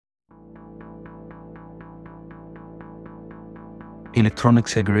Electronic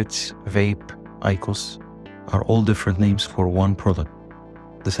cigarettes, vape, IQOS are all different names for one product.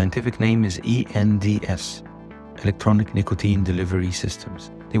 The scientific name is ENDS, Electronic Nicotine Delivery Systems.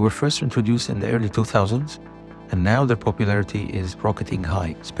 They were first introduced in the early 2000s, and now their popularity is rocketing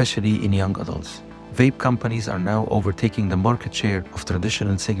high, especially in young adults. Vape companies are now overtaking the market share of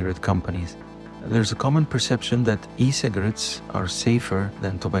traditional cigarette companies. There's a common perception that e-cigarettes are safer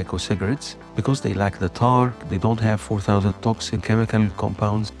than tobacco cigarettes because they lack the tar, they don't have 4,000 toxic chemical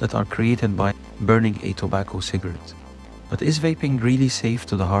compounds that are created by burning a tobacco cigarette. But is vaping really safe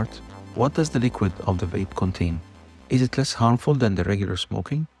to the heart? What does the liquid of the vape contain? Is it less harmful than the regular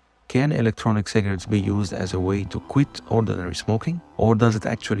smoking? Can electronic cigarettes be used as a way to quit ordinary smoking? Or does it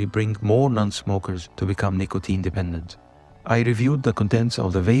actually bring more non-smokers to become nicotine dependent? I reviewed the contents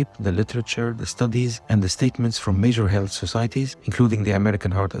of the vape, the literature, the studies, and the statements from major health societies, including the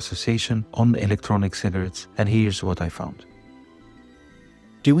American Heart Association, on electronic cigarettes, and here's what I found.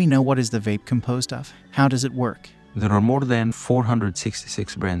 Do we know what is the vape composed of? How does it work? There are more than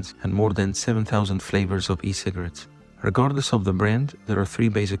 466 brands and more than 7,000 flavors of e-cigarettes. Regardless of the brand, there are three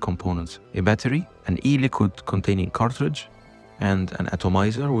basic components: a battery, an e-liquid containing cartridge, and an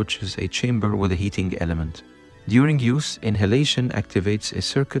atomizer, which is a chamber with a heating element. During use, inhalation activates a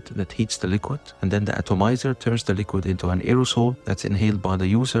circuit that heats the liquid, and then the atomizer turns the liquid into an aerosol that's inhaled by the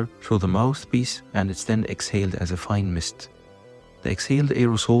user through the mouthpiece, and it's then exhaled as a fine mist. The exhaled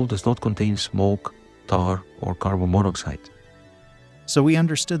aerosol does not contain smoke, tar, or carbon monoxide. So we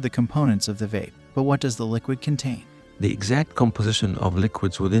understood the components of the vape, but what does the liquid contain? The exact composition of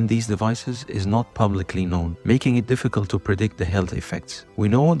liquids within these devices is not publicly known, making it difficult to predict the health effects. We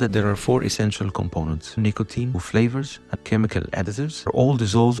know that there are four essential components: nicotine, flavors, and chemical additives, are all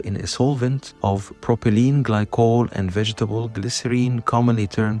dissolved in a solvent of propylene glycol and vegetable glycerine, commonly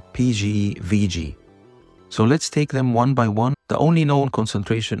termed PGVG. So let's take them one by one. The only known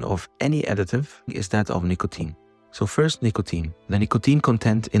concentration of any additive is that of nicotine. So first, nicotine. The nicotine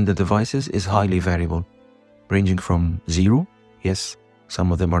content in the devices is highly variable, ranging from 0, yes,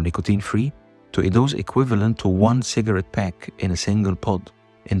 some of them are nicotine-free, to a dose equivalent to 1 cigarette pack in a single pod.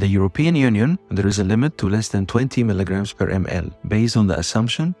 In the European Union, there is a limit to less than 20 milligrams per ml, based on the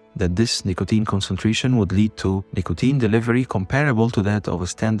assumption that this nicotine concentration would lead to nicotine delivery comparable to that of a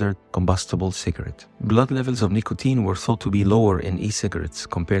standard combustible cigarette. Blood levels of nicotine were thought to be lower in e-cigarettes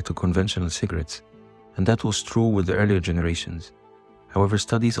compared to conventional cigarettes, and that was true with the earlier generations. However,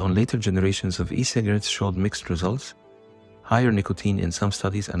 studies on later generations of e-cigarettes showed mixed results: higher nicotine in some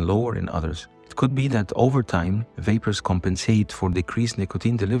studies and lower in others. It could be that over time, vapers compensate for decreased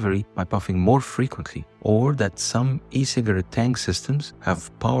nicotine delivery by puffing more frequently, or that some e-cigarette tank systems have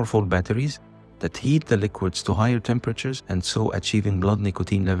powerful batteries that heat the liquids to higher temperatures and so achieving blood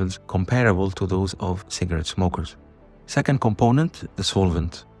nicotine levels comparable to those of cigarette smokers. Second component, the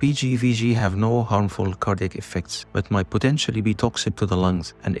solvent. PGVG have no harmful cardiac effects, but might potentially be toxic to the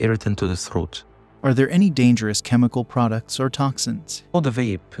lungs and irritant to the throat. Are there any dangerous chemical products or toxins? Although the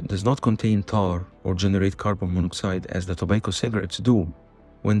vape does not contain tar or generate carbon monoxide as the tobacco cigarettes do,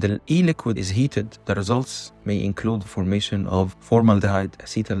 when the e-liquid is heated, the results may include formation of formaldehyde,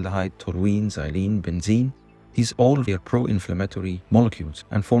 acetaldehyde, toluene, xylene, benzene. These all are pro-inflammatory molecules,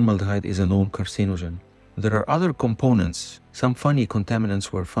 and formaldehyde is a known carcinogen. There are other components. Some funny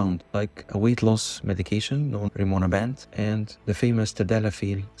contaminants were found, like a weight loss medication known as rimonabant and the famous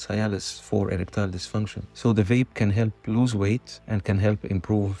tadalafil Cialis for erectile dysfunction. So the vape can help lose weight and can help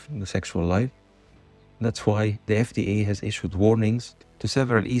improve the sexual life. That's why the FDA has issued warnings to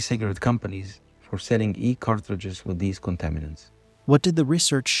several e-cigarette companies for selling e-cartridges with these contaminants. What did the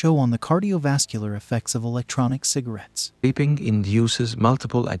research show on the cardiovascular effects of electronic cigarettes? Vaping induces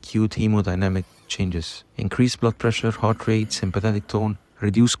multiple acute hemodynamic changes: increased blood pressure, heart rate, sympathetic tone,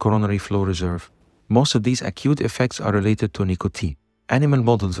 reduced coronary flow reserve. Most of these acute effects are related to nicotine. Animal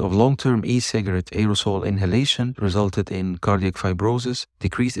models of long-term e-cigarette aerosol inhalation resulted in cardiac fibrosis,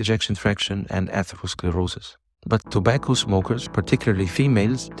 decreased ejection fraction, and atherosclerosis. But tobacco smokers, particularly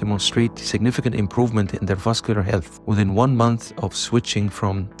females, demonstrate significant improvement in their vascular health within 1 month of switching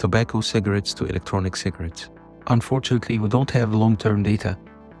from tobacco cigarettes to electronic cigarettes. Unfortunately, we don't have long-term data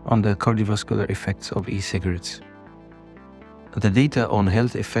on the cardiovascular effects of e-cigarettes. The data on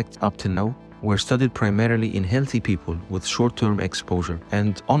health effects up to now were studied primarily in healthy people with short-term exposure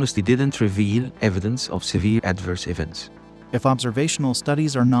and honestly didn't reveal evidence of severe adverse events. If observational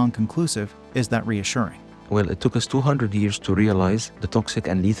studies are non-conclusive, is that reassuring? Well, it took us 200 years to realize the toxic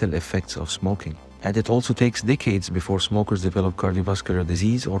and lethal effects of smoking. And it also takes decades before smokers develop cardiovascular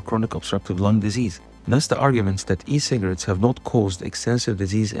disease or chronic obstructive lung disease. Thus, the arguments that e-cigarettes have not caused extensive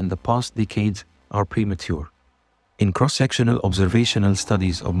disease in the past decades are premature. In cross-sectional observational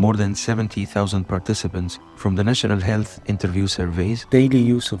studies of more than 70,000 participants from the National Health Interview Surveys, daily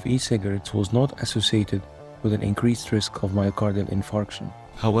use of e-cigarettes was not associated with an increased risk of myocardial infarction.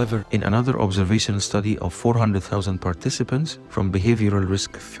 However, in another observational study of 400,000 participants from behavioral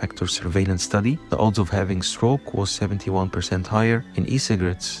risk factor surveillance study, the odds of having stroke was 71% higher in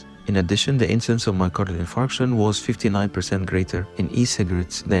e-cigarettes. In addition, the incidence of myocardial infarction was 59% greater in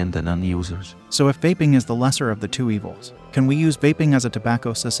e-cigarettes than the non-users. So if vaping is the lesser of the two evils, can we use vaping as a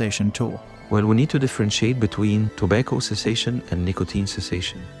tobacco cessation tool? Well, we need to differentiate between tobacco cessation and nicotine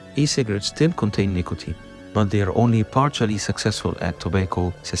cessation. E-cigarettes still contain nicotine, but they are only partially successful at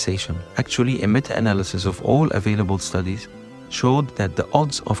tobacco cessation. Actually, a meta-analysis of all available studies showed that the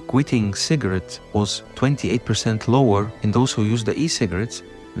odds of quitting cigarettes was 28% lower in those who used the e-cigarettes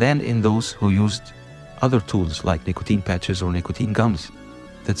than in those who used other tools like nicotine patches or nicotine gums.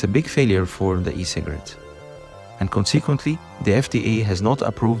 That's a big failure for the e-cigarettes. And consequently, the FDA has not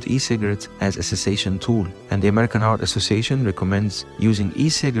approved e-cigarettes as a cessation tool, and the American Heart Association recommends using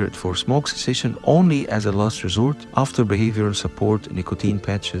e-cigarette for smoke cessation only as a last resort after behavioral support, nicotine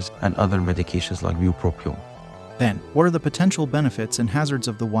patches, and other medications like bupropion. Then, what are the potential benefits and hazards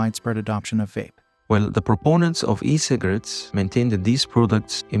of the widespread adoption of vape? Well, the proponents of e-cigarettes maintain that these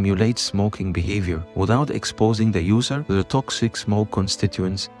products emulate smoking behavior without exposing the user to the toxic smoke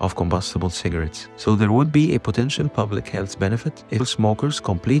constituents of combustible cigarettes. So there would be a potential public health benefit if smokers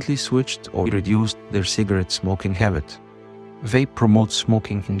completely switched or reduced their cigarette smoking habit. Vape promotes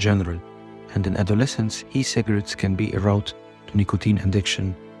smoking in general, and in adolescence, e-cigarettes can be a route to nicotine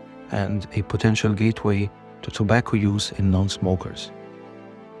addiction and a potential gateway to tobacco use in non-smokers.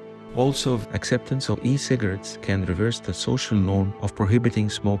 Also, acceptance of e-cigarettes can reverse the social norm of prohibiting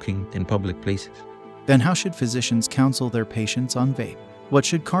smoking in public places. Then how should physicians counsel their patients on vape? What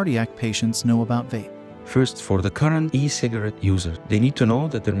should cardiac patients know about vape? First, for the current e-cigarette users, they need to know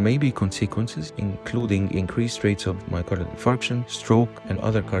that there may be consequences, including increased rates of myocardial infarction, stroke, and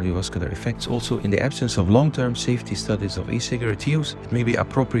other cardiovascular effects. Also, in the absence of long-term safety studies of e-cigarette use, it may be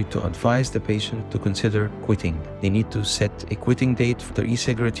appropriate to advise the patient to consider quitting. They need to set a quitting date for their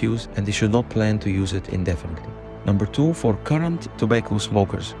e-cigarette use, and they should not plan to use it indefinitely. Number two, for current tobacco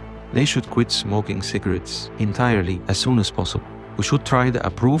smokers, they should quit smoking cigarettes entirely as soon as possible. We should try the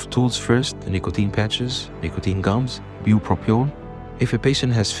approved tools first, the nicotine patches, nicotine gums, bupropion. If a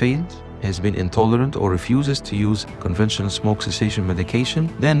patient has failed, has been intolerant, or refuses to use conventional smoke cessation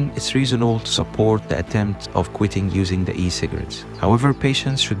medication, then it's reasonable to support the attempt of quitting using the e-cigarettes. However,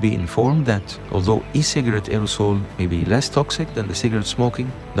 patients should be informed that although e-cigarette aerosol may be less toxic than the cigarette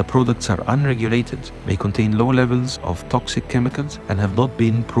smoking, the products are unregulated, may contain low levels of toxic chemicals, and have not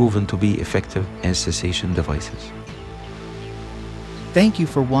been proven to be effective as cessation devices. Thank you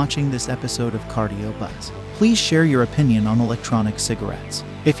for watching this episode of Cardio Buzz. Please share your opinion on electronic cigarettes.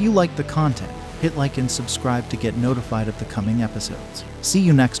 If you like the content, hit like and subscribe to get notified of the coming episodes. See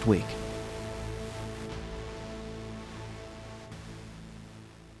you next week.